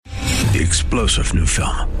the explosive new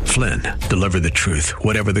film, Flynn, Deliver the Truth,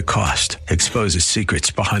 Whatever the Cost, exposes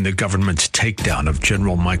secrets behind the government's takedown of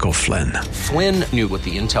General Michael Flynn. Flynn knew what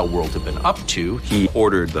the intel world had been up to. He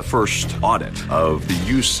ordered the first audit of the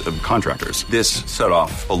use of contractors. This set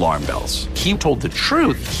off alarm bells. He told the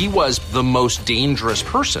truth. He was the most dangerous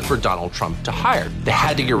person for Donald Trump to hire. They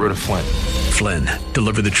had to get rid of Flynn. Flynn,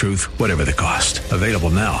 Deliver the Truth, Whatever the Cost. Available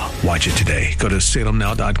now. Watch it today. Go to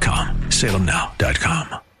salemnow.com.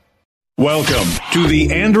 salemnow.com. Welcome to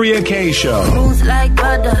the Andrea Kaye Show. Smooth like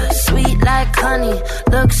butter, sweet like honey.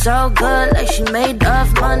 Looks so good like she made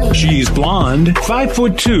of money. She's blonde,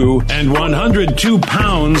 5'2", and 102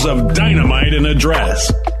 pounds of dynamite in a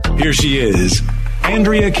dress. Here she is,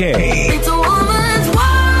 Andrea Kaye. It's a woman's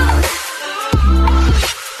world.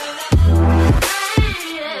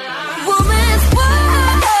 Woman's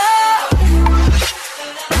world.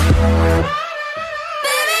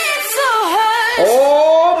 Baby, it's so hard.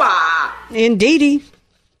 Oh my. Indeedy.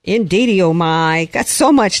 Indeedy, oh my. Got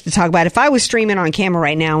so much to talk about. If I was streaming on camera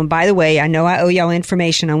right now, and by the way, I know I owe y'all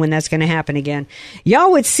information on when that's going to happen again,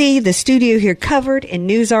 y'all would see the studio here covered in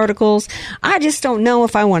news articles. I just don't know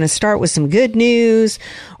if I want to start with some good news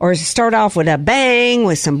or start off with a bang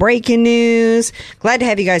with some breaking news. Glad to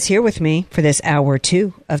have you guys here with me for this hour or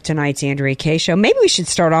two of tonight's Andrea Kaye Show. Maybe we should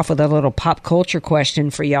start off with a little pop culture question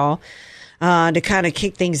for y'all. To kind of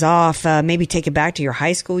kick things off, maybe take it back to your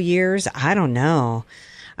high school years. I don't know.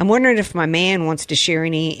 I'm wondering if my man wants to share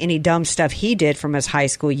any dumb stuff he did from his high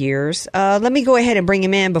school years. Let me go ahead and bring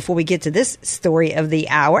him in before we get to this story of the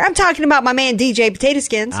hour. I'm talking about my man DJ Potato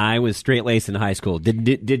Skins. I was straight-laced in high school.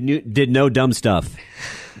 Did no dumb stuff.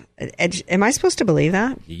 Am I supposed to believe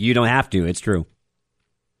that? You don't have to. It's true.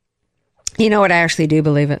 You know what? I actually do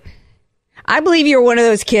believe it. I believe you're one of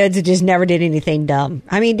those kids that just never did anything dumb.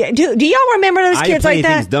 I mean, do y'all remember those kids like that?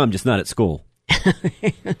 I did things dumb, just not at school.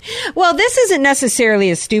 Well, this isn't necessarily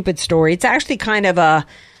a stupid story. It's actually kind of a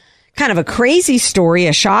crazy story,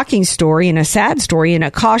 a shocking story, and a sad story, and a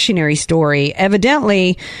cautionary story.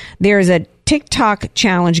 Evidently, there's a TikTok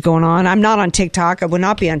challenge going on. I'm not on TikTok. I would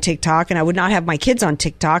not be on TikTok, and I would not have my kids on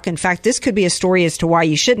TikTok. In fact, this could be a story as to why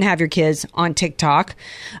you shouldn't have your kids on TikTok.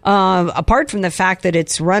 Apart from the fact that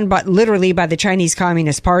it's run literally by the Chinese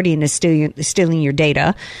Communist Party and is stealing your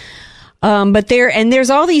data. But there's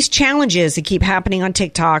all these challenges that keep happening on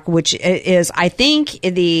TikTok, which is, I think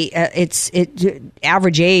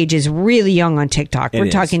average age is really young on TikTok.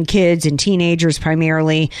 We're talking kids and teenagers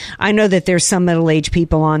primarily. I know that there's some middle-aged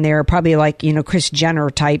people on there, probably like, Kris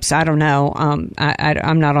Jenner types. I don't know.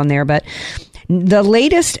 I'm not on there, but the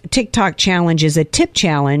latest TikTok challenge is a tip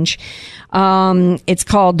challenge. It's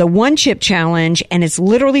called the One Chip Challenge, and it's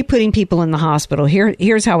literally putting people in the hospital.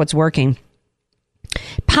 Here's how it's working.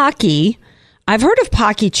 Pocky. I've heard of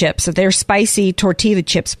Pocky chips, that they're spicy tortilla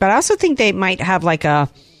chips, but I also think they might have like a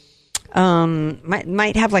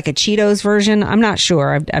Cheetos version. I'm not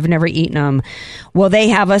sure. I've never eaten them. Well, they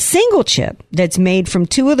have a single chip that's made from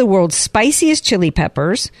two of the world's spiciest chili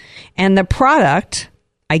peppers, and the product,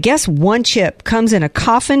 I guess one chip, comes in a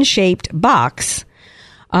coffin-shaped box,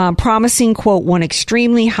 promising, quote, one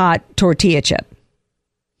extremely hot tortilla chip.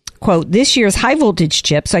 Quote, this year's high voltage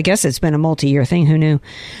chips, I guess it's been a multi-year thing, who knew?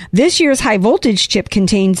 This year's high voltage chip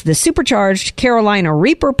contains the supercharged Carolina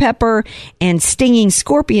Reaper pepper and stinging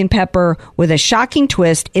scorpion pepper with a shocking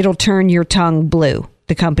twist. It'll turn your tongue blue,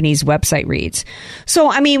 the company's website reads.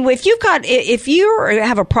 So, I mean, if you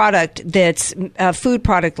have a product that's a food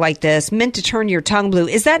product like this meant to turn your tongue blue,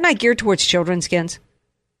 is that not geared towards children's skins?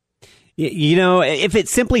 If it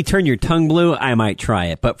simply turned your tongue blue, I might try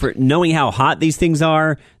it. But for knowing how hot these things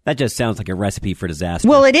are, that just sounds like a recipe for disaster.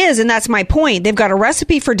 Well, it is, and that's my point. They've got a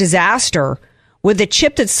recipe for disaster with a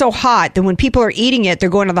chip that's so hot that when people are eating it, they're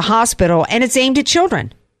going to the hospital, and it's aimed at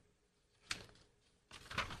children.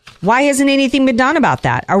 Why hasn't anything been done about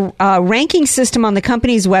that? A ranking system on the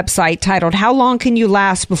company's website titled "How Long Can You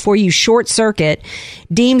Last Before You Short Circuit"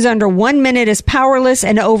 deems under 1 minute as powerless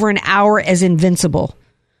and over an hour as invincible.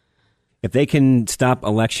 If they can stop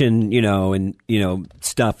election,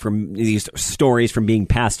 stuff from these stories from being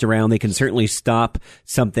passed around, they can certainly stop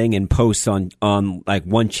something and posts on like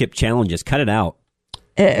one chip challenges. Cut it out.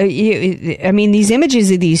 These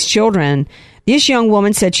images of these children. This young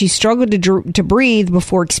woman said she struggled to breathe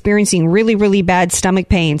before experiencing really, really bad stomach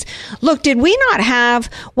pains. Look, did we not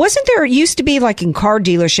have, wasn't there, used to be like in car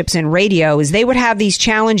dealerships and radios, they would have these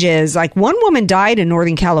challenges. Like one woman died in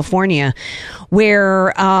Northern California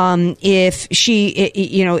where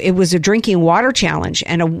it was a drinking water challenge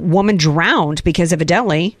and a woman drowned because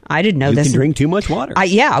evidently, I didn't know this. You can drink too much water.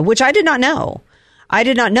 Which I did not know. I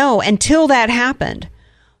did not know until that happened.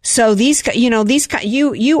 So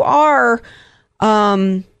you are,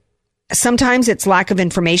 sometimes it's lack of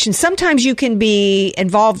information. Sometimes you can be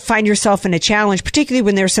involved, find yourself in a challenge, particularly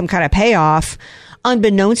when there's some kind of payoff,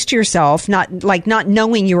 unbeknownst to yourself, not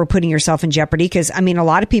knowing you were putting yourself in jeopardy. Because, a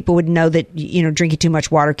lot of people would know that, drinking too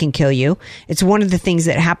much water can kill you. It's one of the things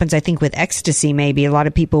that happens, I think, with ecstasy, maybe. A lot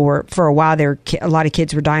of people were, for a while there, a lot of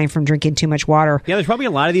kids were dying from drinking too much water. Yeah, there's probably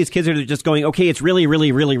a lot of these kids that are just going, okay, it's really,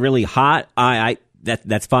 really, really, really hot.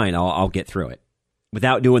 That's fine. I'll get through it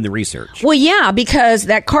without doing the research. Well, yeah, because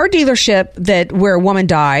that car dealership where a woman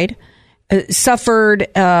died suffered,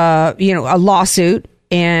 a lawsuit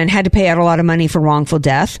and had to pay out a lot of money for wrongful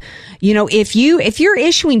death. If you're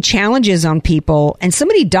issuing challenges on people and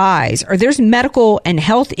somebody dies or there's medical and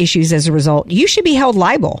health issues as a result, you should be held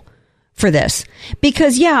liable for this.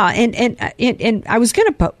 Because and I was going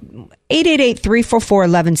to put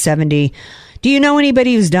 888-344-1170. Do you know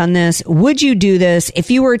anybody who's done this? Would you do this?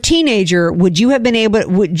 If you were a teenager, would you been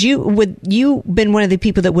one of the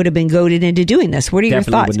people that would have been goaded into doing this? What are your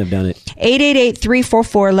thoughts? Definitely wouldn't have done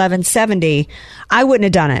 $888-344-1170. it. I wouldn't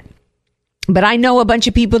have done it. But I know a bunch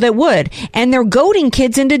of people that would. And they're goading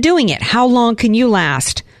kids into doing it. How long can you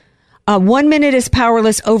last? 1 minute is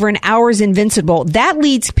powerless, over an hour is invincible. That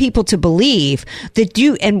leads people to believe that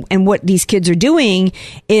and what these kids are doing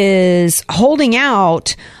is holding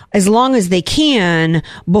out as long as they can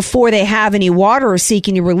before they have any water or seek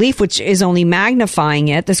any relief, which is only magnifying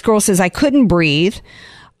it. This girl says, I couldn't breathe.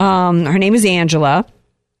 Her name is Angela.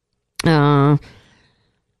 She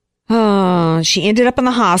ended up in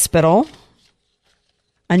the hospital.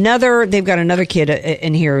 They've got another kid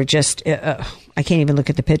in here. Just, I can't even look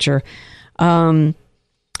at the picture. One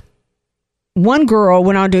girl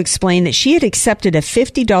went on to explain that she had accepted a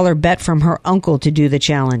 $50 bet from her uncle to do the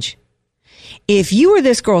challenge. If you were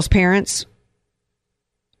this girl's parents,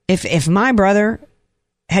 if my brother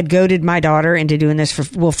had goaded my daughter into doing this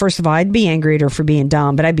first of all, I'd be angry at her for being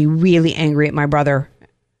dumb, but I'd be really angry at my brother.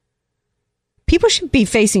 People should be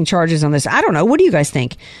facing charges on this. I don't know. What do you guys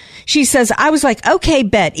think? She says, I was like, okay,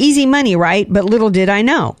 bet, easy money, right? But little did I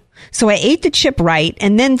know. So I ate the chip right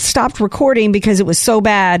and then stopped recording because it was so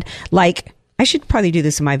bad. Like, I should probably do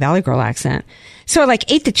this in my Valley Girl accent. So I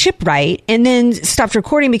ate the chip right and then stopped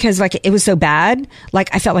recording because it was so bad.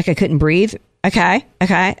 I felt like I couldn't breathe. Okay.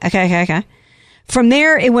 From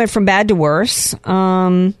there, it went from bad to worse.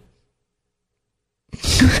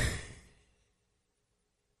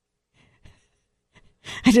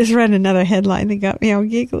 I just read another headline that got me all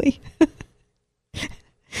giggly.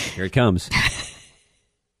 Here it comes.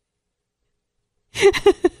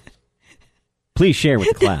 Please share with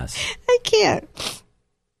the class. I can't.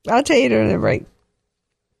 I'll tell you during the break.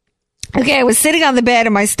 Okay, I was sitting on the bed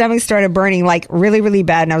and my stomach started burning really, really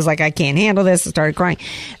bad. And I was like, I can't handle this. I started crying.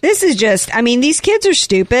 This is just, these kids are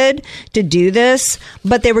stupid to do this,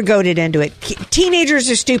 but they were goaded into it.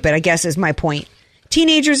 Teenagers are stupid, I guess is my point.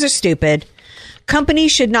 Teenagers are stupid.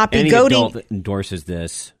 Companies should not be goading. Any adult endorses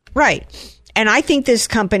this. Right. And I think this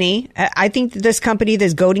company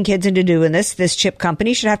that's goading kids into doing this chip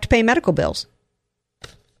company should have to pay medical bills.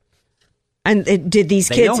 And did these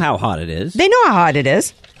kids... They know how hot it is. They know how hot it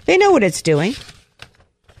is. They know what it's doing.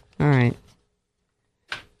 All right.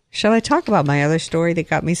 Shall I talk about my other story that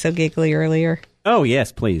got me so giggly earlier? Oh,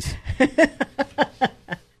 yes, please. It's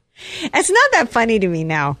not that funny to me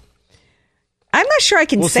now. I'm not sure I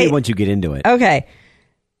can say... We'll see once you get into it. Okay.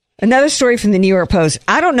 Another story from the New York Post.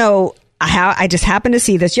 I don't know how... I just happened to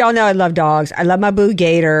see this. Y'all know I love dogs. I love my boo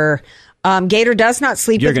Gator. Gator does not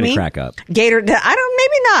sleep with me. You're going to crack up. Gator, maybe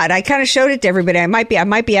not. I kind of showed it to everybody. I might be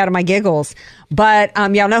out of my giggles. But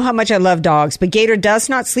y'all know how much I love dogs. But Gator does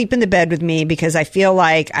not sleep in the bed with me because I feel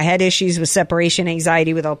like I had issues with separation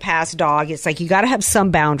anxiety with a past dog. It's like you got to have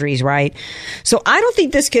some boundaries, right? So I don't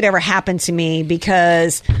think this could ever happen to me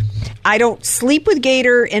because I don't sleep with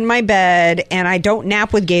Gator in my bed and I don't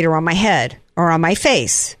nap with Gator on my head or on my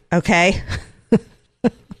face. Okay?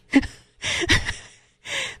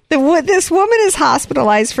 This woman is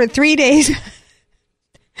hospitalized for 3 days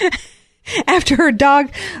after her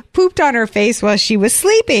dog pooped on her face while she was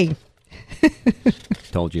sleeping.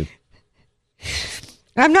 Told you.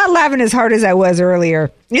 I'm not laughing as hard as I was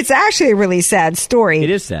earlier. It's actually a really sad story. It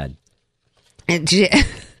is sad. I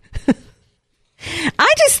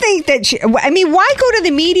just think that why go to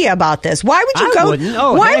the media about this? Why would you go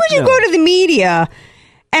to the media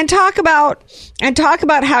and talk about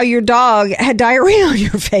how your dog had diarrhea on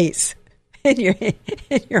your face it gives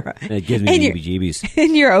me heebie-jeebies.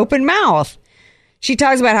 In your open mouth? She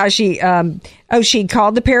talks about how she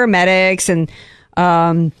called the paramedics and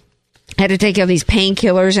had to take all these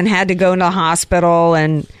painkillers and had to go into the hospital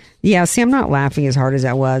and Yeah, see, I'm not laughing as hard as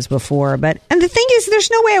I was before. And the thing is,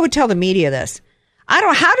 there's no way I would tell the media this.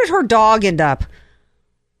 How did her dog end up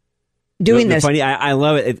doing this? Funny, I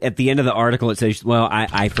love it. At the end of the article, it says, well,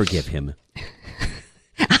 I forgive him.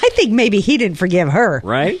 I think maybe he didn't forgive her.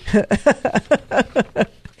 Right?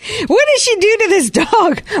 What did she do to this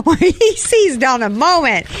dog when he seized on a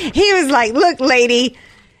moment? He was like, look, lady,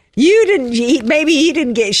 you didn't, she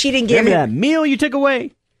didn't give him that meal you took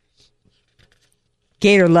away.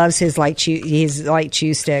 Gator loves his light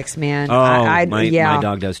chew sticks, man. Oh, my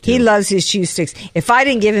dog does too. He loves his chew sticks. If I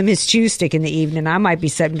didn't give him his chew stick in the evening, I might be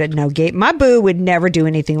saying, no, Gator, my boo would never do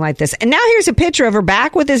anything like this. And now here's a picture of her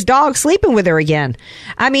back with his dog sleeping with her again.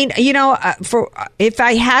 I mean, if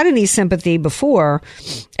I had any sympathy before,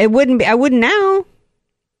 I wouldn't now.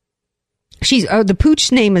 The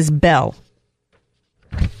pooch's name is Belle.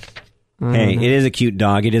 Hey, it is a cute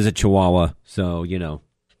dog. It is a Chihuahua, so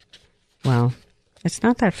Well, it's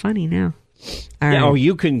not that funny now. Right. Oh,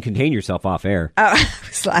 you couldn't contain yourself off air. Oh, I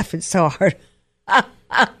was laughing so hard. You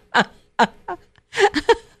know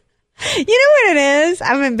what it is?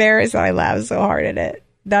 I'm embarrassed that I laughed so hard at it.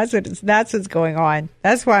 That's what's going on.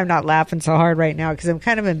 That's why I'm not laughing so hard right now, because I'm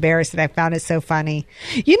kind of embarrassed that I found it so funny.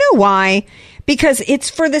 You know why? Because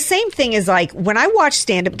it's for the same thing as like when I watch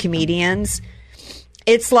stand-up comedians.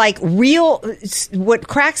 It's like what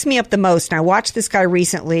cracks me up the most, and I watched this guy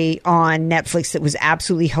recently on Netflix that was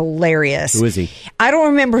absolutely hilarious. Who is he? I don't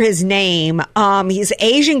remember his name. He's an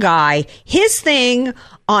Asian guy. His thing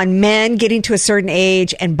on men getting to a certain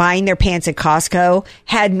age and buying their pants at Costco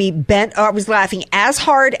had me bent. I was laughing as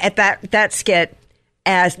hard at that skit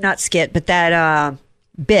that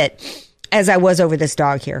bit as I was over this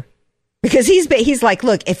dog here. Because he's like,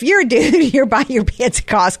 look, if you're a dude, you're buying your pants at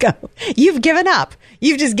Costco, you've given up.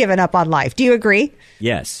 You've just given up on life. Do you agree?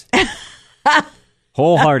 Yes.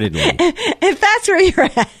 Wholeheartedly. If that's where you're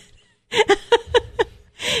at. It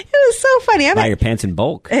was so funny. Buy your pants in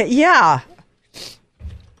bulk. Yeah.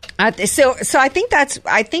 So I think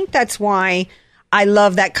that's why I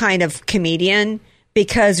love that kind of comedian,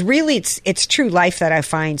 because really it's true life that I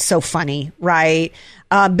find so funny, right?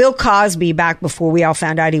 Bill Cosby, back before we all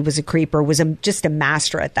found out he was a creeper, was just a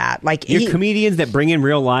master at that. Like comedians that bring in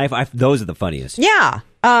real life, those are the funniest. Yeah.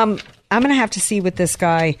 I'm going to have to see with this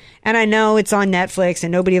guy. And I know it's on Netflix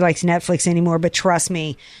and nobody likes Netflix anymore, but trust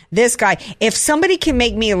me, this guy, if somebody can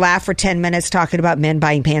make me laugh for 10 minutes talking about men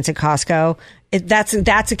buying pants at Costco, that's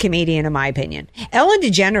a comedian in my opinion. Ellen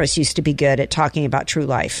DeGeneres used to be good at talking about true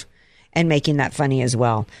life and making that funny as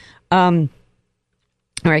well.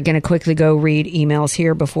 All right, going to quickly go read emails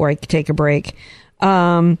here before I take a break.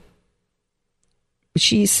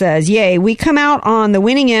 She says, yay, we come out on the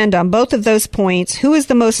winning end on both of those points. Who is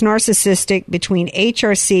the most narcissistic between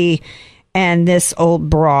HRC and this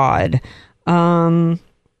old broad?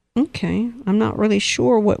 Okay, I'm not really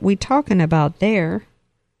sure what we're talking about there.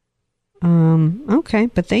 Okay,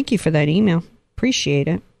 but thank you for that email. Appreciate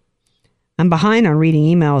it. I'm behind on reading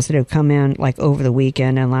emails that have come in like over the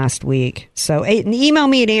weekend and last week. So email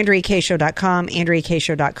me at AndreaKShow.com,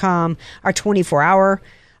 AndreaKShow.com. Our 24-hour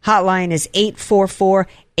hotline is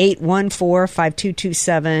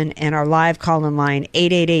 844-814-5227, and our live call-in line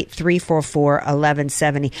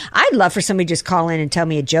 888-344-1170. I'd love for somebody to just call in and tell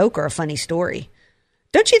me a joke or a funny story.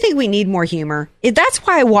 Don't you think we need more humor? That's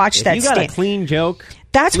why I watched that. You got a clean joke.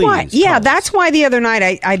 That's why the other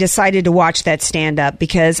night I decided to watch that stand-up,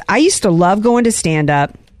 because I used to love going to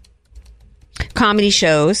stand-up comedy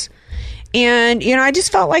shows, and I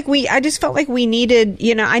just felt like we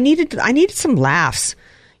needed, I needed some laughs.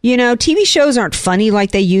 TV shows aren't funny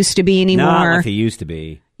like they used to be anymore. Not like they used to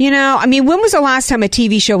be. When was the last time a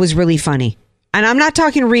TV show was really funny? And I'm not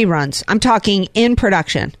talking reruns. I'm talking in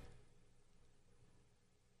production.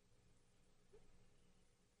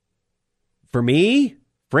 For me,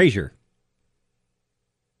 Frasier.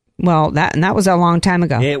 Well, that was a long time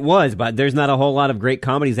ago. It was, but there's not a whole lot of great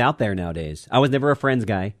comedies out there nowadays. I was never a Friends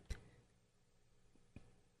guy.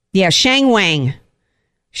 Yeah, Shang Wang.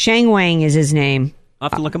 Shang Wang is his name. I'll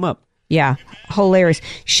have to look him up. Yeah, hilarious.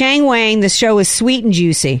 Shang Wang, the show is Sweet and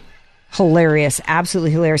Juicy. Hilarious.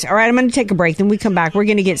 Absolutely hilarious. All right, I'm going to take a break. Then we come back. We're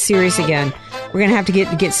going to get serious again. We're going to have to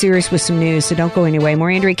get serious with some news, so don't go anyway. More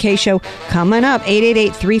Andrea Kaye Show coming up.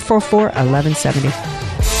 888-344-1170.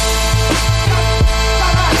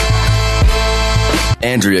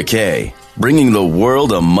 Andrea Kaye, bringing the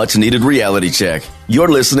world a much-needed reality check. You're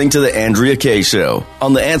listening to The Andrea Kaye Show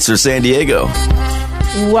on The Answer San Diego.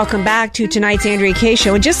 Welcome back to tonight's Andrea Kaye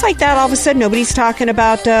Show. And just like that, all of a sudden, nobody's talking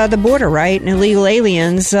about the border, right? And illegal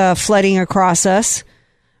aliens flooding across us,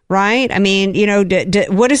 right? I mean, you know,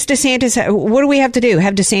 what does DeSantis, what do we have to do?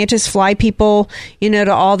 Have DeSantis fly people, you know,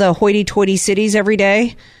 to all the hoity-toity cities every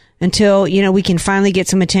day until, you know, we can finally get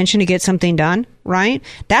some attention to get something done, right?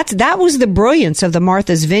 That was the brilliance of the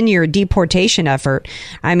Martha's Vineyard deportation effort.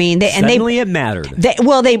 I mean, it mattered.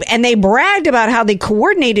 They bragged about how they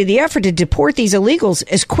coordinated the effort to deport these illegals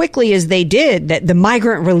as quickly as they did. That the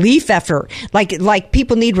migrant relief effort, like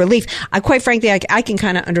people need relief. Quite frankly, I can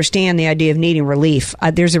kind of understand the idea of needing relief.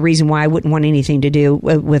 There's a reason why I wouldn't want anything to do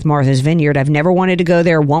with Martha's Vineyard. I've never wanted to go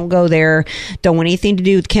there. Won't go there. Don't want anything to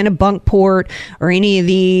do with Kennebunkport or any of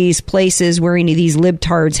these places where any of these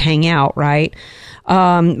libtards hang out, right?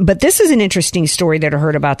 But this is an interesting story that I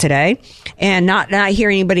heard about today, and not hear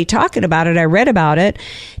anybody talking about it. I read about it.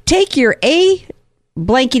 Take your A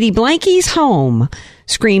blankety blankies home,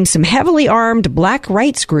 scream some heavily armed black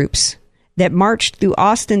rights groups that marched through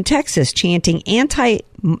Austin, Texas, chanting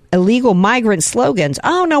anti-illegal migrant slogans.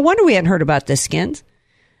 Oh, no wonder we hadn't heard about this, Skins.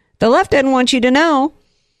 The left doesn't want you to know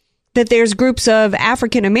that there's groups of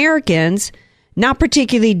African Americans not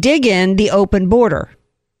particularly digging the open border.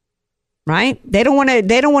 Right? They don't want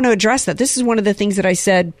to address that. This is one of the things that I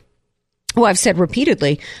said, well, I've said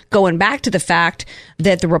repeatedly, going back to the fact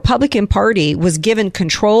that the Republican Party was given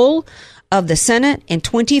control of the Senate in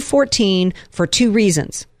 2014 for two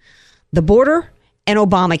reasons: the border and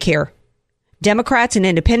Obamacare. Democrats and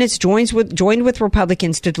independents joined with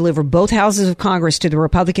Republicans to deliver both houses of Congress to the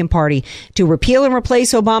Republican Party to repeal and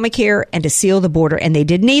replace Obamacare and to seal the border, and they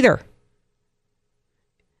did neither.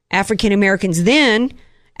 African Americans then,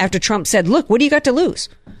 after Trump said, look, what do you got to lose?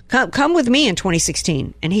 Come with me in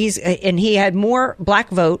 2016. And he had more black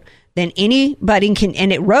vote than anybody can.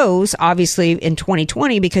 And it rose, obviously, in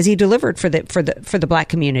 2020 because he delivered for the black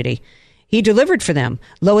community. He delivered for them.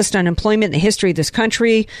 Lowest unemployment in the history of this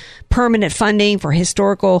country, permanent funding for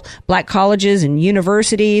historical black colleges and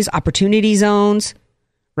universities, opportunity zones,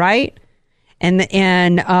 right? And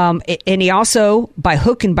he also, by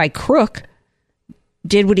hook and by crook,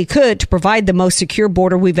 did what he could to provide the most secure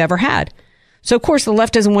border we've ever had. So, of course, the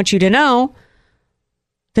left doesn't want you to know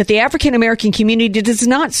that the African American community does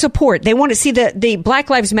not support. They want to see the Black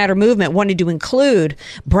Lives Matter movement wanted to include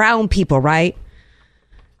brown people, right?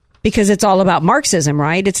 Because it's all about Marxism,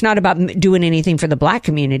 right? It's not about doing anything for the black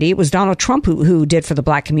community. It was Donald Trump who did for the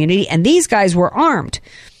black community, and these guys were armed.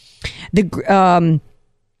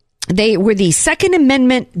 They were the Second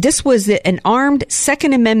Amendment. This was an armed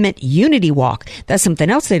Second Amendment unity walk. That's something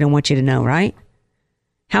else they don't want you to know, right?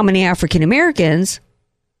 How many African Americans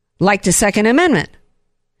like the Second Amendment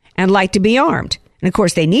and like to be armed? And of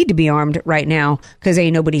course, they need to be armed right now because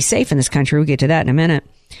ain't nobody safe in this country. We'll get to that in a minute.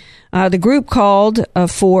 The group called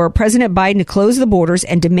for President Biden to close the borders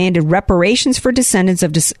and demanded reparations for descendants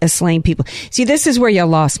of slain people. See, this is where y'all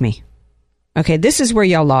lost me. Okay, this is where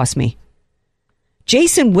y'all lost me.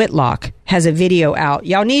 Jason Whitlock has a video out.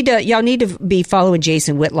 Y'all need to be following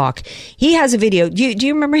Jason Whitlock. He has a video. Do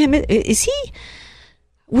you remember him?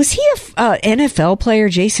 Was he a NFL player,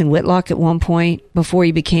 Jason Whitlock, at one point before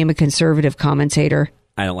he became a conservative commentator?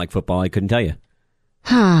 I don't like football. I couldn't tell you.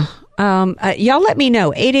 Y'all let me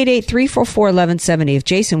know. 888-344-1170 if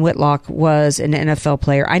Jason Whitlock was an NFL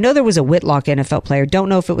player. I know there was a Whitlock NFL player. Don't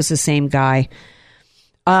know if it was the same guy.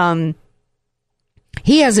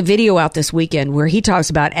 He has a video out this weekend where he talks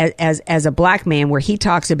about, as a black man, where he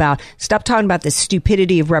talks about, stop talking about the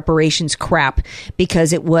stupidity of reparations crap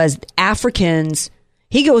because it was Africans.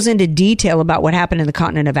 He goes into detail about what happened in the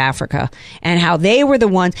continent of Africa and how they were the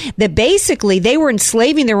ones that basically they were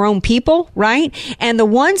enslaving their own people, right? And the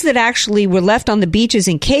ones that actually were left on the beaches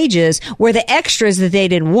in cages were the extras that they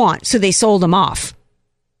didn't want. So they sold them off.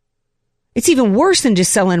 It's even worse than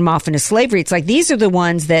just selling them off into slavery. It's like these are the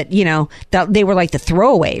ones that, you know, that they were like the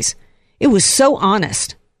throwaways. It was so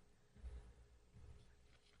honest.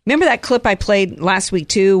 Remember that clip I played last week,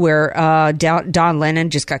 too, where Don Lennon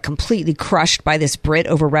just got completely crushed by this Brit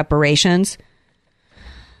over reparations?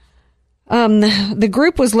 The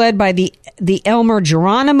group was led by the Elmer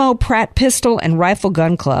Geronimo Pratt Pistol and Rifle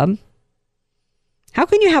Gun Club. How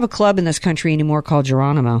can you have a club in this country anymore called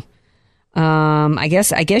Geronimo? I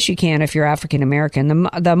guess you can if you're African American.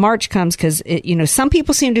 The march comes because some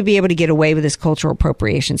people seem to be able to get away with this cultural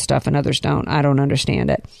appropriation stuff and others don't. I don't understand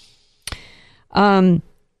it. I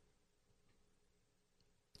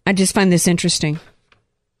just find this interesting.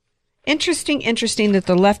 Interesting that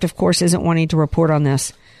the left, of course, isn't wanting to report on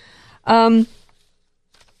this. We're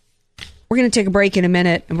going to take a break in a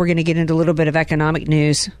minute, and we're going to get into a little bit of economic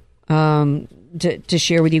news to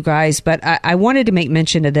share with you guys. But I wanted to make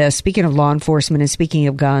mention of this. Speaking of law enforcement and speaking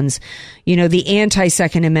of guns, the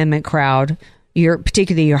anti-Second Amendment crowd,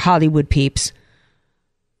 particularly your Hollywood peeps,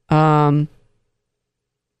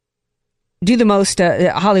 do the most,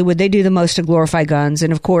 Hollywood, they do the most to glorify guns.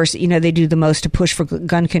 And of course, they do the most to push for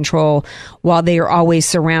gun control while they are always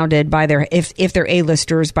surrounded by if they're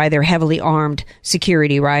A-listers, by their heavily armed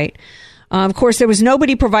security, right? Of course, there was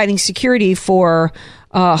nobody providing security for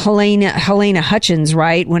Helena Hutchins,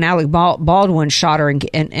 right, when Alec Baldwin shot her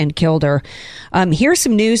and killed her. Here's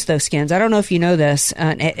some news, though, Skins. I don't know if you know this.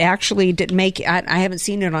 It actually didn't make... I haven't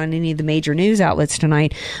seen it on any of the major news outlets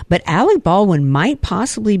tonight, but Alec Baldwin might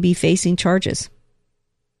possibly be facing charges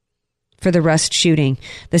for the Rust shooting.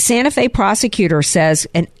 The Santa Fe prosecutor says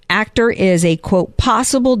an actor is a, quote,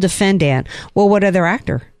 possible defendant. Well, what other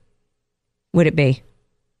actor would it be?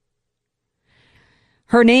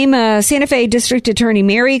 Her name, Santa Fe District Attorney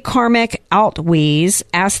Mary Carmack Altwies,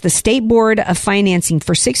 asked the State Board of Financing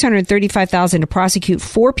for $635,000 to prosecute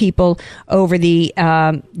 4 people over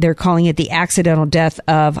they're calling it the accidental death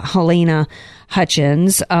of Helena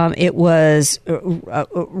Hutchins. It was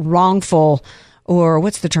wrongful, or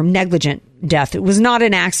what's the term, negligent death. It was not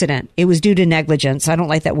an accident. It was due to negligence. I don't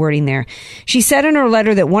like that wording there. She said in her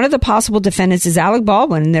letter that one of the possible defendants is Alec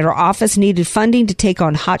Baldwin and that her office needed funding to take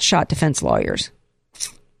on hotshot defense lawyers.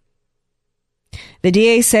 The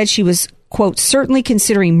DA said she was, quote, certainly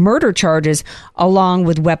considering murder charges along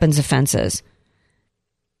with weapons offenses.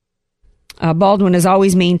 Baldwin has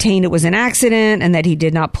always maintained it was an accident and that he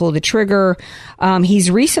did not pull the trigger.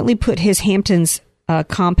 He's recently put his Hamptons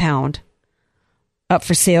compound up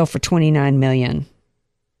for sale for $29 million.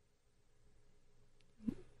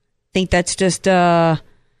 I think that's just,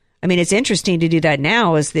 it's interesting to do that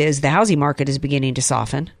now as the housing market is beginning to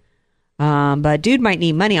soften. But dude might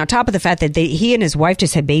need money on top of the fact that he and his wife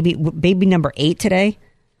just had baby number 8 today.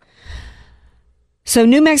 So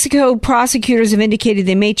New Mexico prosecutors have indicated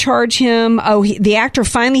they may charge him. The actor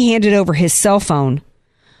finally handed over his cell phone.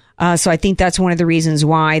 So I think that's one of the reasons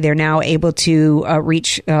why they're now able to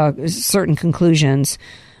reach certain conclusions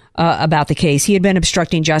about the case. He had been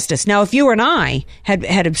obstructing justice. Now, if you and I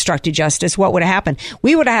had obstructed justice, what would have happened?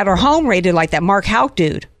 We would have had our home raided like that Mark Houck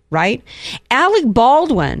dude, right? Alec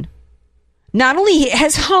Baldwin. Not only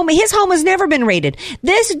his home has never been raided.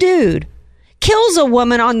 This dude kills a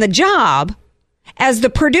woman on the job as the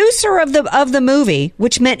producer of the movie,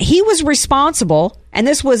 which meant he was responsible, and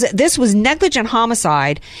this was negligent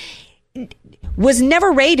homicide, was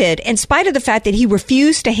never raided in spite of the fact that he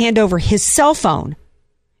refused to hand over his cell phone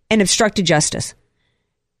and obstructed justice.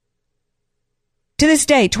 To this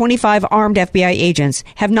day, 25 armed FBI agents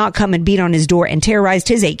have not come and beat on his door and terrorized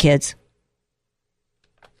his 8 kids.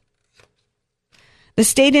 The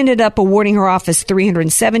state ended up awarding her office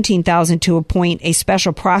 $317,000 to appoint a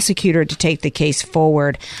special prosecutor to take the case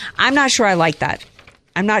forward. I'm not sure I like that.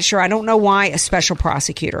 I'm not sure. I don't know why a special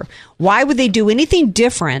prosecutor. Why would they do anything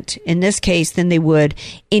different in this case than they would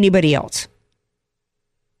anybody else?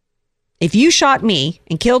 If you shot me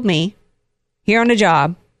and killed me here on the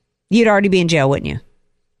job, you'd already be in jail, wouldn't you?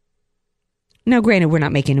 Now, granted, we're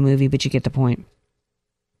not making a movie, but you get the point.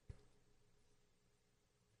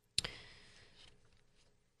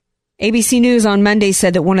 ABC News on Monday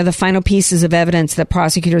said that one of the final pieces of evidence that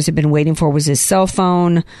prosecutors had been waiting for was his cell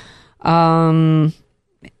phone.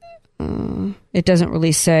 It doesn't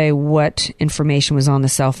really say what information was on the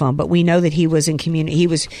cell phone, but we know that he was in community.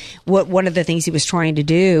 One of the things he was trying to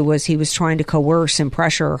do was he was trying to coerce and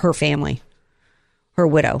pressure her family, her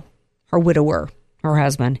widower, her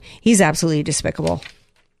husband. He's absolutely despicable.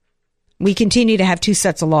 We continue to have 2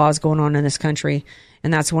 sets of laws going on in this country,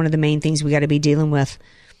 and that's one of the main things we got to be dealing with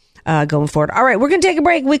going forward. All right, we're going to take a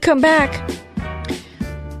break. We come back.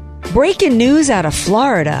 Breaking news out of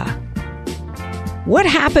Florida. What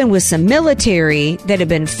happened with some military that had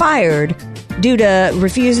been fired due to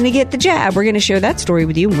refusing to get the jab? We're going to share that story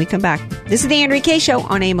with you when we come back. This is the Andrea Kaye Show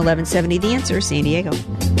on AM 1170, The Answer, San Diego.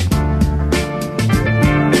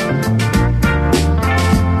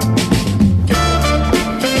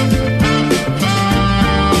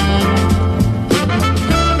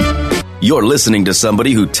 You're listening to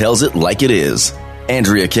somebody who tells it like it is.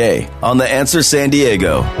 Andrea Kaye on The Answer San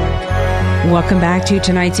Diego. Welcome back to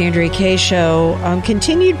tonight's Andrea Kaye Show.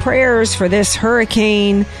 Continued prayers for this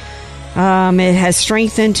hurricane. It has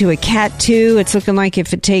strengthened to a Cat 2. It's looking like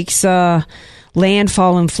if it takes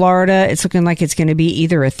landfall in Florida, it's looking like it's going to be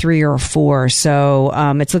either a 3 or a 4. So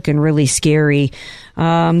it's looking really scary.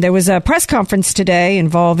 There was a press conference today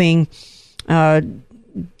involving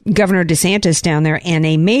Governor DeSantis down there and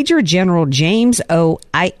a Major General James O.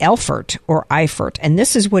 Eifert. And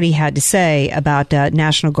this is what he had to say about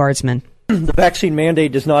National Guardsmen. The vaccine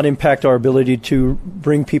mandate does not impact our ability to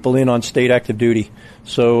bring people in on state active duty.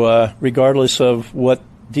 So regardless of what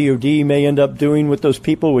DOD may end up doing with those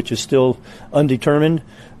people, which is still undetermined,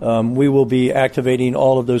 we will be activating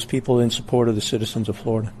all of those people in support of the citizens of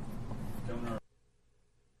Florida.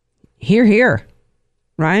 Hear, hear,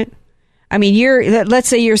 right? I mean, let's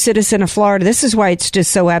say you're a citizen of Florida. This is why it's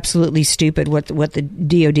just so absolutely stupid what the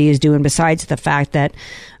DOD is doing, besides the fact that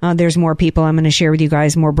there's more people. I'm going to share with you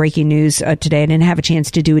guys more breaking news today. I didn't have a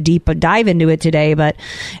chance to do a deep dive into it today, but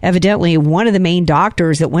evidently one of the main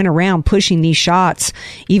doctors that went around pushing these shots,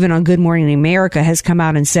 even on Good Morning America, has come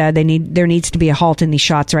out and said there needs to be a halt in these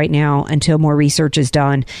shots right now until more research is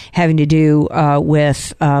done having to do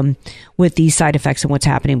with these side effects and what's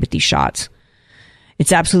happening with these shots.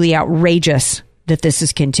 It's absolutely outrageous that this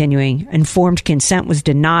is continuing. Informed consent was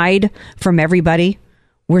denied from everybody.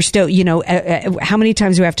 We're still, how many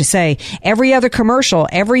times do we have to say every other commercial,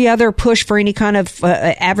 every other push for any kind of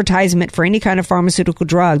advertisement for any kind of pharmaceutical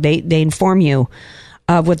drug, they inform you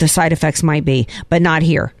of what the side effects might be, but not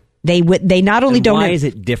here. They not only don't. Why is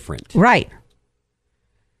it different? Right.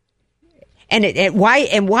 And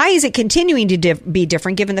why is it continuing to be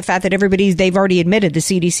different, given the fact that they've already admitted, the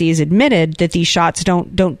CDC has admitted that these shots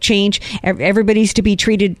don't change. Everybody's to be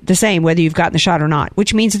treated the same, whether you've gotten the shot or not,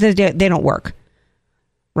 which means that they don't work.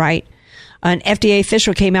 Right? An FDA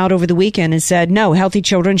official came out over the weekend and said, no, healthy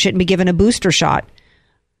children shouldn't be given a booster shot.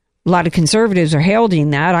 A lot of conservatives are heralding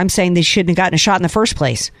that. I'm saying they shouldn't have gotten a shot in the first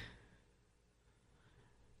place.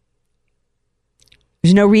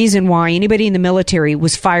 There's no reason why anybody in the military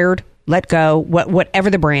was fired, let go, whatever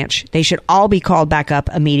the branch. They should all be called back up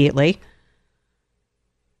immediately.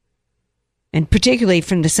 And particularly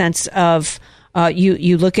from the sense of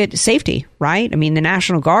you look at safety, right? I mean, the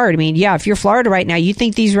National Guard. I mean, yeah, if you're Florida right now, you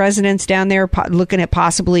think these residents down there looking at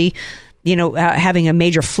possibly, having a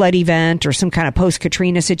major flood event or some kind of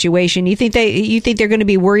post-Katrina situation, you think they're going to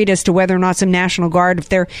be worried as to whether or not some National Guard, if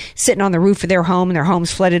they're sitting on the roof of their home and their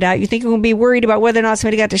home's flooded out, you think they're going to be worried about whether or not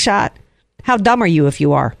somebody got the shot? How dumb are you if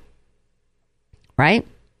you are? Right?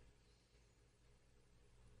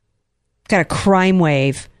 Got a crime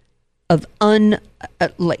wave of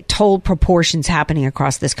untold proportions happening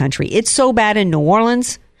across this country. It's so bad in New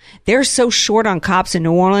Orleans. They're so short on cops in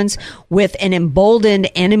New Orleans with an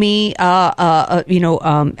emboldened enemy. Is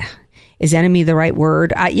enemy the right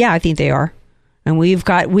word? Yeah, I think they are. And we've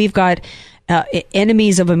got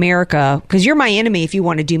enemies of America, because you're my enemy if you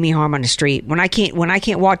want to do me harm on the street. When I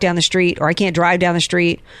can't walk down the street, or I can't drive down the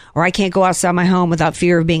street, or I can't go outside my home without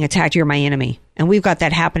fear of being attacked, you're my enemy. And we've got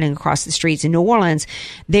that happening across the streets. In New Orleans,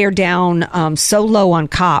 they're down so low on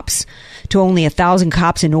cops to only 1,000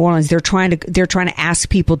 cops in New Orleans. They're trying to ask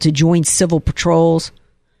people to join civil patrols.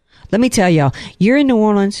 Let me tell y'all, you're in New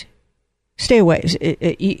Orleans, stay away.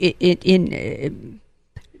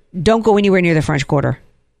 Don't go anywhere near the French Quarter.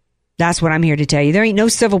 That's what I'm here to tell you. There ain't no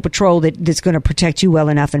civil patrol that's going to protect you well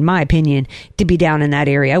enough, in my opinion, to be down in that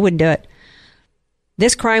area. I wouldn't do it.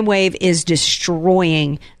 This crime wave is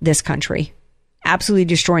destroying this country. Absolutely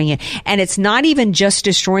destroying it. And it's not even just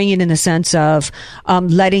destroying it in the sense of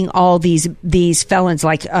letting all these felons,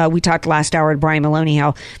 like we talked last hour at Brian Maloney,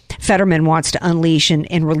 how Fetterman wants to unleash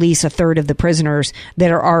and release a third of the prisoners that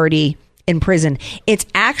are already in prison. It's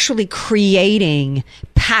actually creating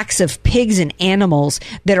packs of pigs and animals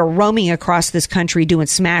that are roaming across this country doing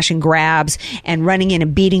smash and grabs and running in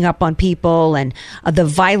and beating up on people, and the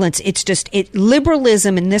violence. It's just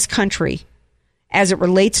liberalism in this country, as it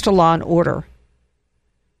relates to law and order,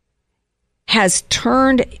 has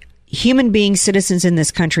turned human beings, citizens in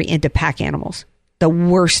this country, into pack animals. The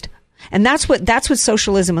worst. And that's what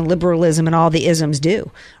socialism and liberalism and all the isms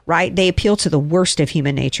do, right? They appeal to the worst of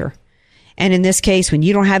human nature. And in this case, when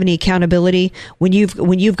you don't have any accountability, when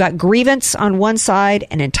you've got grievance on one side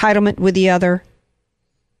and entitlement with the other,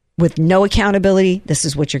 with no accountability, this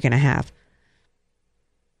is what you're going to have.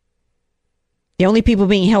 The only people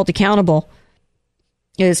being held accountable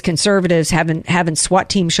is conservatives having SWAT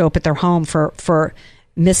teams show up at their home for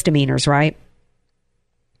misdemeanors, right?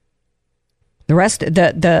 The rest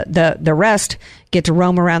get to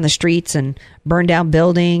roam around the streets and burn down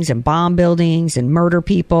buildings and bomb buildings and murder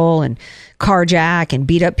people and carjack and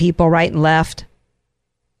beat up people right and left.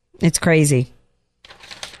 It's crazy.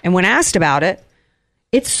 And when asked about it,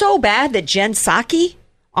 it's so bad that Jen Psaki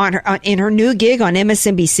in her new gig on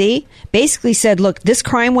MSNBC basically said, look, this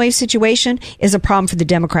crime wave situation is a problem for the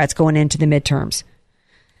Democrats going into the midterms.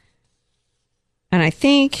 And I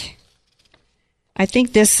think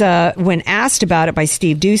this, when asked about it by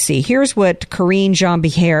Steve Doocy, here's what Karine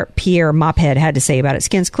Jean-Pierre Mophead had to say about it.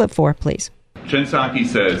 Skins clip 4, please. Jen Psaki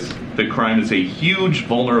says that crime is a huge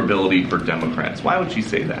vulnerability for Democrats. Why would she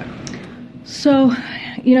say that? So,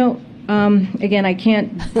 Again, I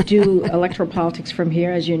can't do electoral politics from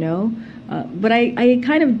here, as you know. But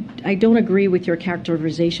I don't agree with your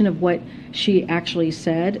characterization of what she actually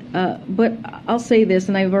said. But I'll say this,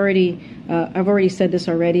 and I've already said this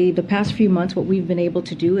already. The past few months, what we've been able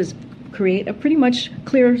to do is create a pretty much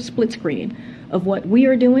clear split screen of what we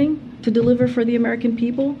are doing to deliver for the American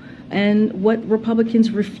people and what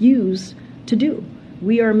Republicans refuse to do.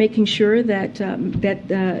 We are making sure that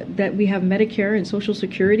we have Medicare and Social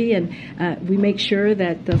Security, and we make sure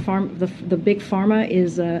that the big pharma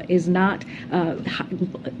is not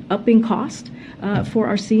upping cost for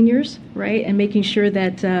our seniors, right? And making sure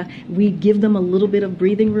that we give them a little bit of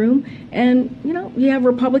breathing room. And you have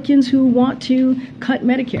Republicans who want to cut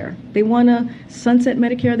Medicare. They want to sunset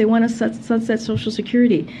Medicare. They want to sunset Social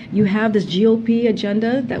Security. You have this GOP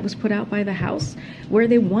agenda that was put out by the House, where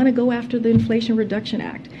they want to go after the Inflation Reduction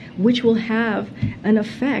Act, which will have an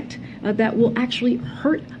effect that will actually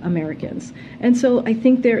hurt Americans. And so I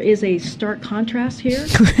think there is a stark contrast here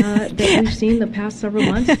that we've seen the past several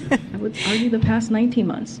months. I would argue the past 19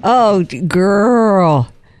 months. Oh, girl.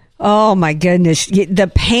 Oh, my goodness.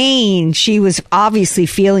 The pain she was obviously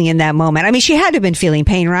feeling in that moment. I mean, she had to have been feeling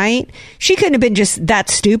pain, right? She couldn't have been just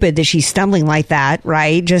that stupid that she's stumbling like that,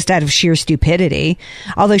 right? Just out of sheer stupidity.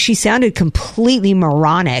 Although she sounded completely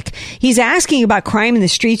moronic. He's asking about crime in the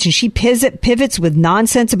streets, and she pivots with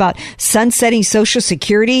nonsense about sunsetting Social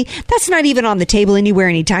Security. That's not even on the table anywhere,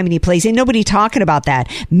 anytime, any place. Ain't nobody talking about that.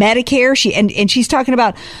 Medicare, and she's talking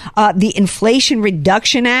about the Inflation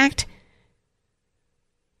Reduction Act,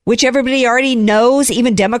 which everybody already knows.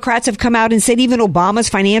 Even Democrats have come out and said, even Obama's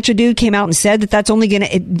financial dude came out and said that that's only going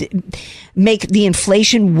to make the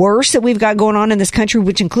inflation worse that we've got going on in this country,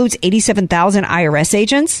 which includes 87,000 IRS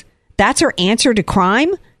agents. That's her answer to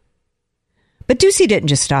crime. But Ducey didn't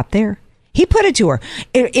just stop there. He put it to her.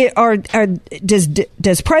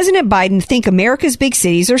 Does President Biden think America's big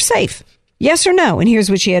cities are safe? Yes or no? And here's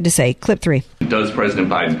what she had to say. Clip 3. Does President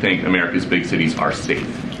Biden think America's big cities are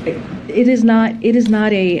safe? It is not a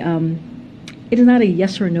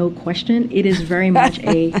yes or no question. It is very much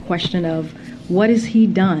a question of what has he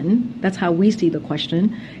done? That's how we see the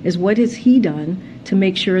question, is what has he done to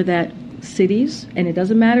make sure that cities, and it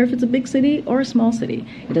doesn't matter if it's a big city or a small city.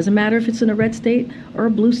 It doesn't matter if it's in a red state or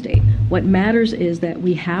a blue state. What matters is that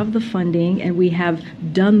we have the funding and we have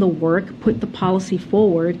done the work, put the policy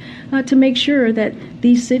forward to make sure that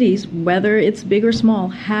these cities, whether it's big or small,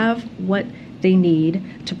 have what they need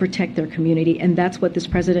to protect their community. And that's what this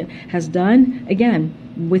president has done,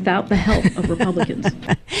 again, without the help of Republicans.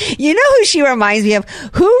 You know who she reminds me of?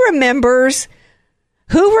 Who remembers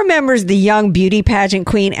the young beauty pageant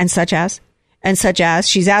queen and such as?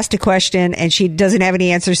 She's asked a question and she doesn't have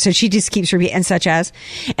any answers, so she just keeps repeating and such as.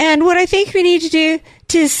 And what I think we need to do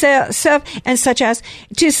to solve and such as,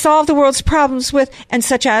 to solve the world's problems with and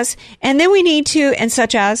such as, and then we need to and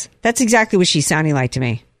such as. That's exactly what she's sounding like to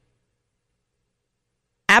me.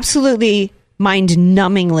 Absolutely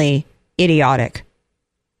mind-numbingly idiotic.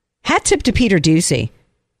 Hat tip to Peter Ducey.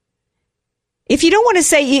 If you don't want to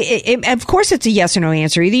say, of course it's a yes or no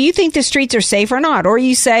answer. Either you think the streets are safe or not, or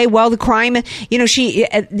you say, well, the crime, she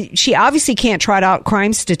obviously can't trot out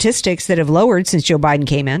crime statistics that have lowered since Joe Biden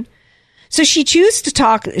came in. So she chooses to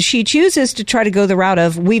try to go the route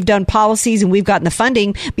of, we've done policies and we've gotten the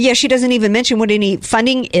funding, but yeah, she doesn't even mention what any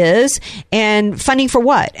funding is and funding for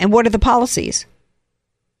what and what are the policies.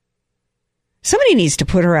 Somebody needs to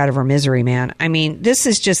put her out of her misery, man. I mean, this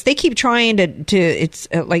is just, they keep trying to it's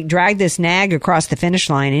like drag this nag across the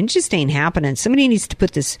finish line, and it just ain't happening. Somebody needs to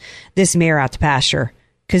put this mare out to pasture,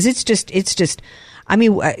 because it's just, I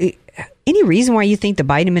mean, any reason why you think the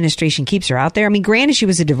Biden administration keeps her out there? I mean, granted, she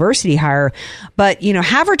was a diversity hire, but,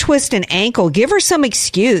 have her twist an ankle, give her some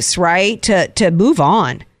excuse, right, to move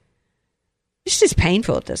on. It's just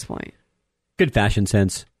painful at this point. Good fashion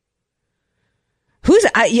sense.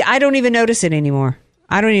 I don't even notice it anymore.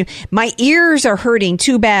 My ears are hurting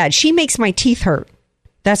too bad. She makes my teeth hurt.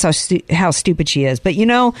 That's how stupid she is. But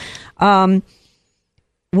when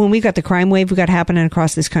we've got the crime wave we got happening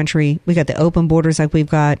across this country, we got the open borders like we've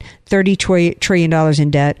got, $30 trillion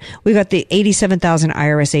in debt. We got the 87,000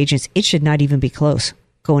 IRS agents. It should not even be close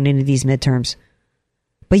going into these midterms.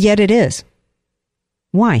 But yet it is.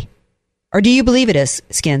 Why? Or do you believe it is,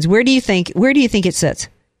 Skins? Where do you think it sits?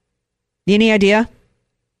 Any idea?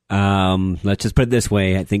 Let's just put it this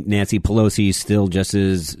way. I think Nancy Pelosi is still just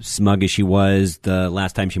as smug as she was the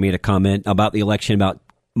last time she made a comment about the election about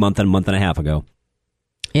a month and a half ago.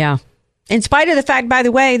 Yeah. In spite of the fact, by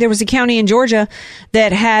the way, there was a county in Georgia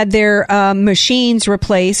that had their machines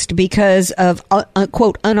replaced because of,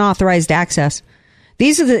 quote, unauthorized access.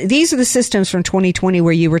 These are the systems from 2020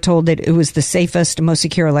 where you were told that it was the safest, most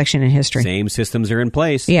secure election in history. Same systems are in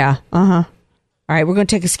place. Yeah. All right, we're going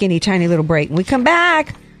to take a skinny, tiny little break. When we come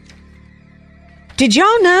back, did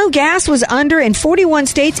y'all know gas was under, in 41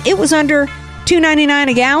 states, it was under $2.99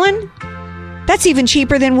 a gallon? That's even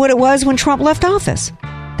cheaper than what it was when Trump left office.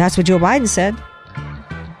 That's what Joe Biden said.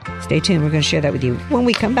 Stay tuned. We're going to share that with you when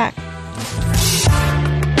we come back.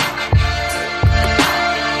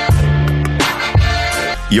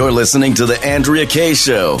 You're listening to The Andrea Kaye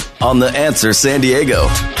Show on The Answer San Diego.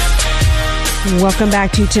 Welcome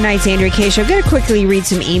back to tonight's Andrea Kaye Show. I'm going to quickly read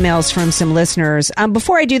some emails from some listeners.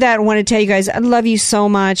 Before I do that, I want to tell you guys, I love you so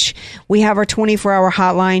much. We have our 24-hour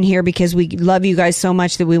hotline here because we love you guys so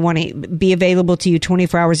much that we want to be available to you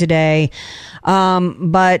 24 hours a day.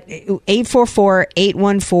 But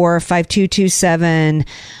 844-814-5227.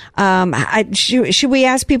 Should we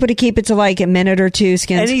ask people to keep it to like a minute or two,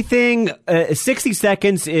 Skins? Anything, 60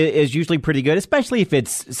 seconds is usually pretty good, especially if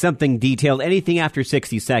it's something detailed. Anything after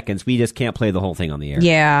 60 seconds, we just can't play the whole thing on the air.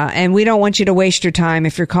 Yeah, and we don't want you to waste your time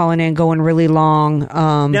if you're calling in going really long.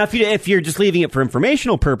 Now, if you're just leaving it for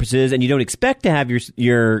informational purposes and you don't expect to have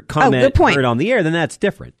your comment heard on the air, then that's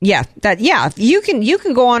different. Yeah, you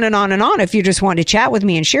can go on and on and on if you just want to chat with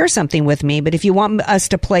me and share something with me. But if you want us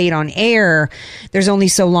to play it on air, there's only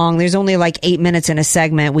so long. There's only like 8 minutes in a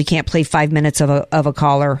segment. We can't play 5 minutes of a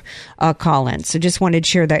caller call in. So just wanted to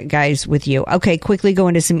share that, guys, with you. Okay, quickly go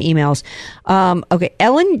into some emails. Okay,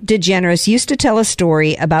 Ellen DeGeneres used to tell a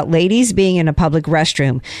story about ladies being in a public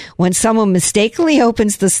restroom. When someone mistakenly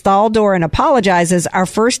opens the stall door and apologizes, our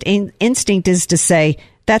first instinct is to say,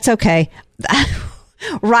 "That's okay."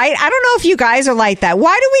 Right? I don't know if you guys are like that.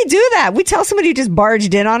 Why do we do that? We tell somebody who just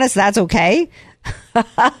barged in on us, "That's okay."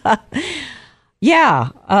 Yeah,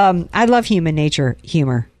 I love human nature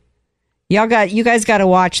humor. You guys got to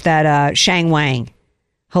watch that Shang Wang.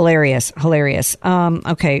 Hilarious.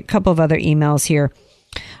 Okay, a couple of other emails here.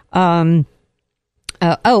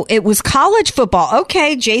 It was college football.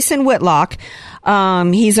 Okay, Jason Whitlock.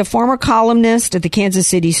 He's a former columnist at the Kansas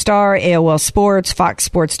City Star, AOL Sports,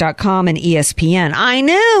 FoxSports.com, and ESPN. I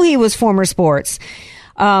knew he was former sports.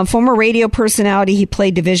 Former radio personality. He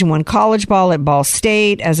played Division I college ball at Ball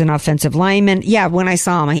State as an offensive lineman. Yeah, when I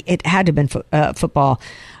saw him, it had to have been football.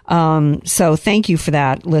 So thank you for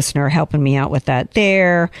that, listener, helping me out with that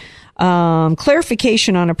there.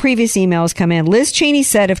 Clarification on a previous email has come in. Liz Cheney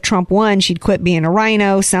said if Trump won, she'd quit being a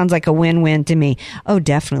rhino. Sounds like a win-win to me. Oh,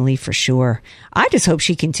 definitely, for sure. I just hope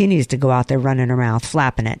she continues to go out there running her mouth,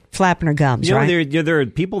 flapping her gums, right? There are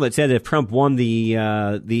people that said if Trump won the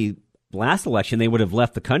last election, they would have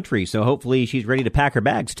left the country. So hopefully she's ready to pack her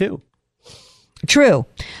bags too. True.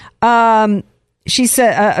 She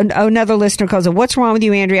said, another listener calls it, "What's wrong with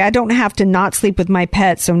you, Andrea? I don't have to not sleep with my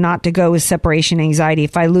pet, so not to go with separation anxiety.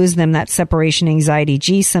 If I lose them, that's separation anxiety.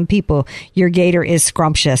 Gee, some people, your gator is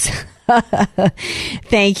scrumptious."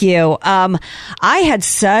 Thank you. I had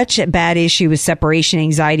such a bad issue with separation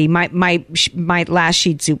anxiety. My last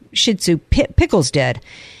Shih Tzu Pickles did.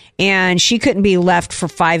 And she couldn't be left for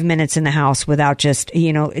 5 minutes in the house without just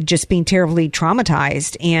being terribly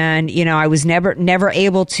traumatized. And, I was never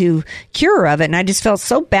able to cure her of it. And I just felt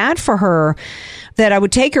so bad for her that I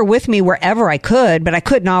would take her with me wherever I could, but I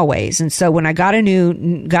couldn't always. And so when I got a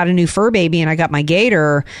new fur baby and I got my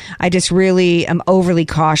gator, I just really am overly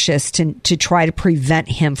cautious to try to prevent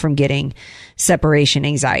him from getting separation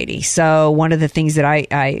anxiety. So one of the things that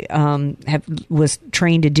I was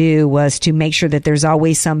trained to do was to make sure that there's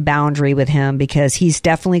always some boundary with him, because he's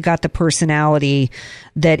definitely got the personality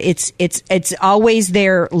that it's always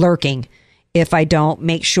there lurking if I don't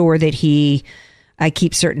make sure that I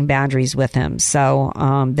keep certain boundaries with him. So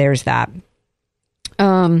there's that.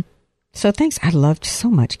 So thanks. I loved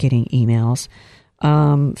so much getting emails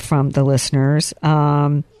from the listeners.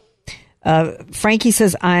 Frankie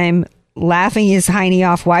says, "I'm laughing his hiney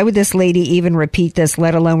off. Why would this lady even repeat this,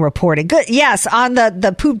 let alone report it?" Good. Yes, on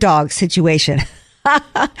the poop dog situation.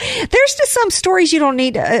 There's just some stories you don't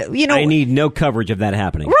need, I need no coverage of that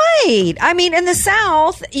happening. Right. I mean, in the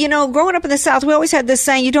South, growing up in the South, we always had this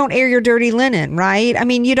saying, you don't air your dirty linen, right? I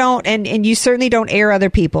mean, you don't, and you certainly don't air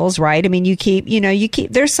other people's, right? I mean, you keep,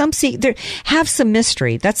 there's have some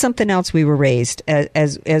mystery. That's something else we were raised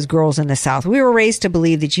as girls in the South. We were raised to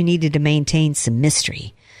believe that you needed to maintain some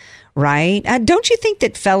mystery. Right? Don't you think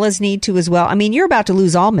that fellas need to as well? I mean, you're about to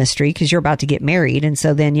lose all mystery because you're about to get married. And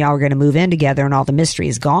so then y'all are going to move in together and all the mystery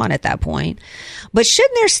is gone at that point. But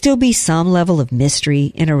shouldn't there still be some level of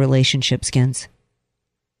mystery in a relationship, Skins?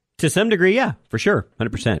 To some degree, yeah, for sure.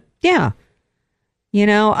 100%. Yeah.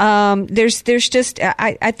 There's just,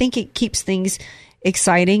 I think it keeps things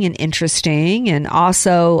exciting and interesting. And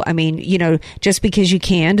also, I mean, just because you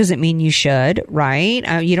can doesn't mean you should,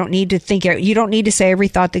 right? You don't need to say every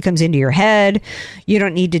thought that comes into your head. You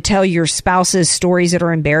don't need to tell your spouse's stories that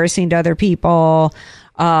are embarrassing to other people.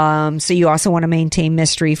 So you also want to maintain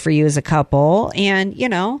mystery for you as a couple and,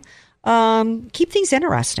 keep things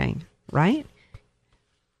interesting, right?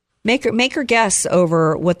 Make her guess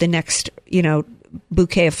over what the next,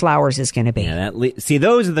 bouquet of flowers is going to be. Yeah,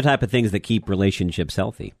 those are the type of things that keep relationships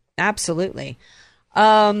healthy. Absolutely.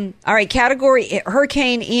 All right, category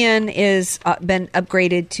Hurricane Ian is been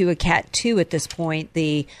upgraded to a Cat 2 at this point.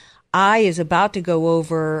 The eye is about to go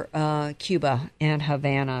over Cuba and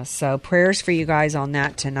Havana. So prayers for you guys on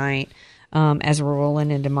that tonight as we're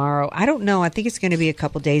rolling in tomorrow. I don't know. I think it's going to be a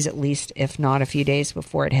couple days at least, if not a few days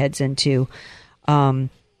before it heads into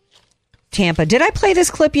Tampa. Did I play this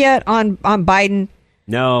clip yet on Biden?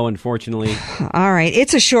 No, unfortunately. All right.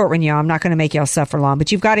 It's a short one, y'all. I'm not going to make y'all suffer long,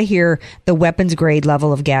 but you've got to hear the weapons grade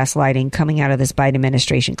level of gaslighting coming out of this Biden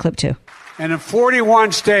administration. Clip 2. And in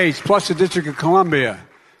 41 states, plus the District of Columbia,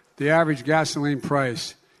 the average gasoline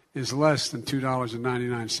price is less than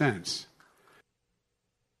 $2.99.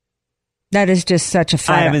 That is just such a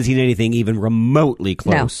flat. I haven't seen anything even remotely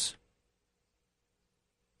close. No.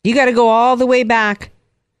 You got to go all the way back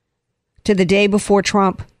to the day before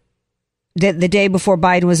Trump, the day before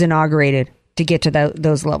Biden was inaugurated to get to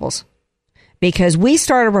those levels. Because we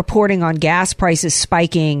started reporting on gas prices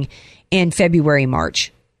spiking in February,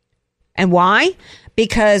 March. And why?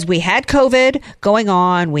 Because we had COVID going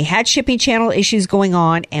on. We had shipping channel issues going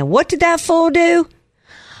on. And what did that fool do?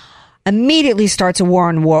 Immediately starts a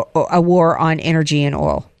war on energy and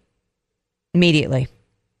oil. Immediately.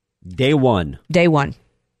 Day one.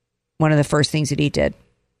 One of the first things that he did.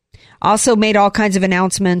 Also made all kinds of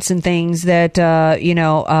announcements and things that,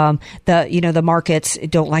 the markets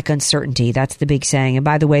don't like uncertainty. That's the big saying. And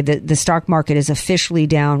by the way, the stock market is officially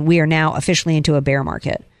down. We are now officially into a bear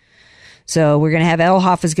market. So we're going to have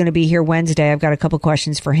Elhoff is going to be here Wednesday. I've got a couple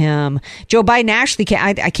questions for him. Joe Biden actually,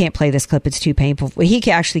 I can't play this clip. It's too painful. He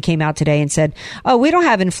actually came out today and said, oh, we don't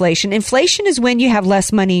have inflation. Inflation is when you have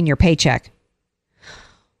less money in your paycheck.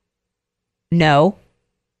 No.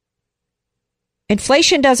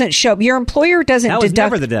 Inflation doesn't show. Your employer doesn't deduct. That was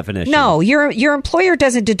never the definition. No, your employer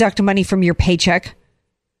doesn't deduct money from your paycheck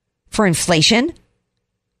for inflation.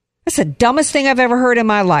 That's the dumbest thing I've ever heard in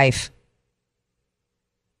my life.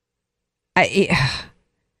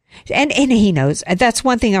 And he knows. That's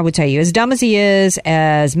one thing I would tell you. As dumb as he is,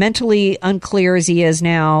 as mentally unclear as he is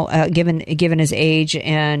now, given his age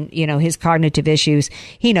and his cognitive issues,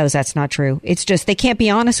 he knows that's not true. It's just they can't be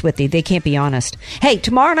honest with you. They can't be honest. Hey,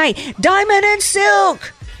 tomorrow night, Diamond and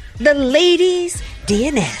Silk, the ladies,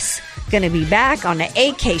 DNS. Going to be back on the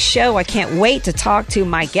AK show. I can't wait to talk to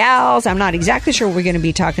my gals. I'm not exactly sure what we're going to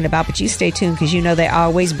be talking about, but you stay tuned because they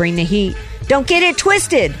always bring the heat. Don't get it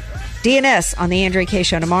twisted. DNS on the Andrea Kaye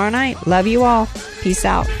Show tomorrow night. Love you all. Peace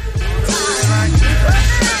out.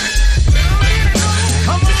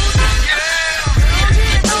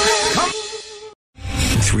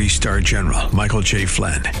 Three-star General Michael J.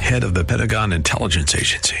 Flynn, head of the Pentagon Intelligence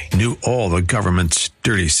Agency, knew all the government's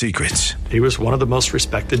dirty secrets. He was one of the most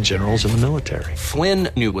respected generals in the military. Flynn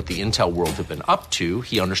knew what the intel world had been up to.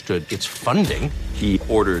 He understood its funding. He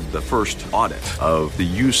ordered the first audit of the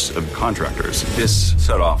use of contractors. This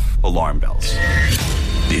set off alarm bells.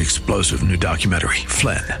 The explosive new documentary,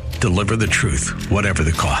 Flynn, Deliver the Truth, Whatever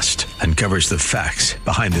the Cost, uncovers the facts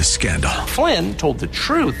behind this scandal. Flynn told the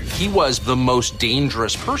truth. He was the most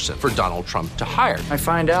dangerous person for Donald Trump to hire. I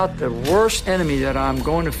find out the worst enemy that I'm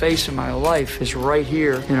going to face in my life is right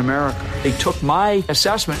here in America. They took my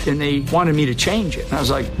assessment and they wanted me to change it. And I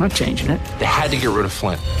was like, I'm not changing it. They had to get rid of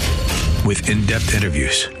Flynn. With in-depth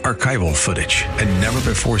interviews, archival footage, and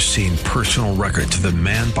never-before-seen personal records of the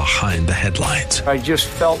man behind the headlines. I just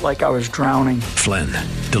felt like I was drowning. Flynn,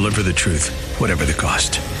 Deliver the Truth, Whatever the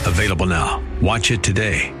Cost. Available now. Watch it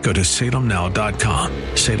today. Go to salemnow.com.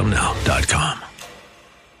 salemnow.com.